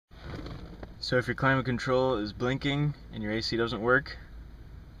So if your climate control is blinking and your AC doesn't work,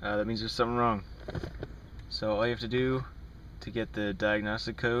 that means there's something wrong. So all you have to do to get the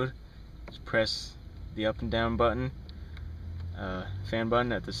diagnostic code is press the up and down button, fan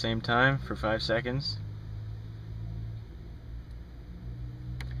button at the same time for 5 seconds.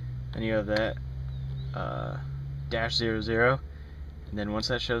 Then you have that -00, and then once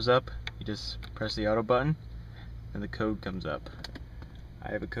that shows up, you just press the auto button and the code comes up.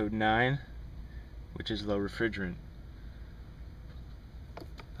 I have a code 9, which is low refrigerant.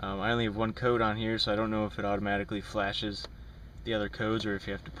 I only have one code on here, so I don't know if it automatically flashes the other codes or if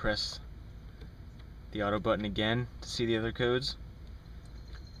you have to press the auto button again to see the other codes.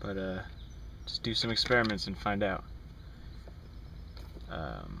 But just do some experiments and find out.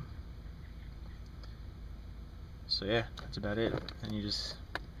 So yeah, that's about it. And you just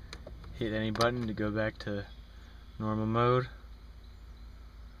hit any button to go back to normal mode.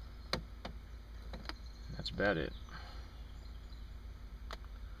 That's about it.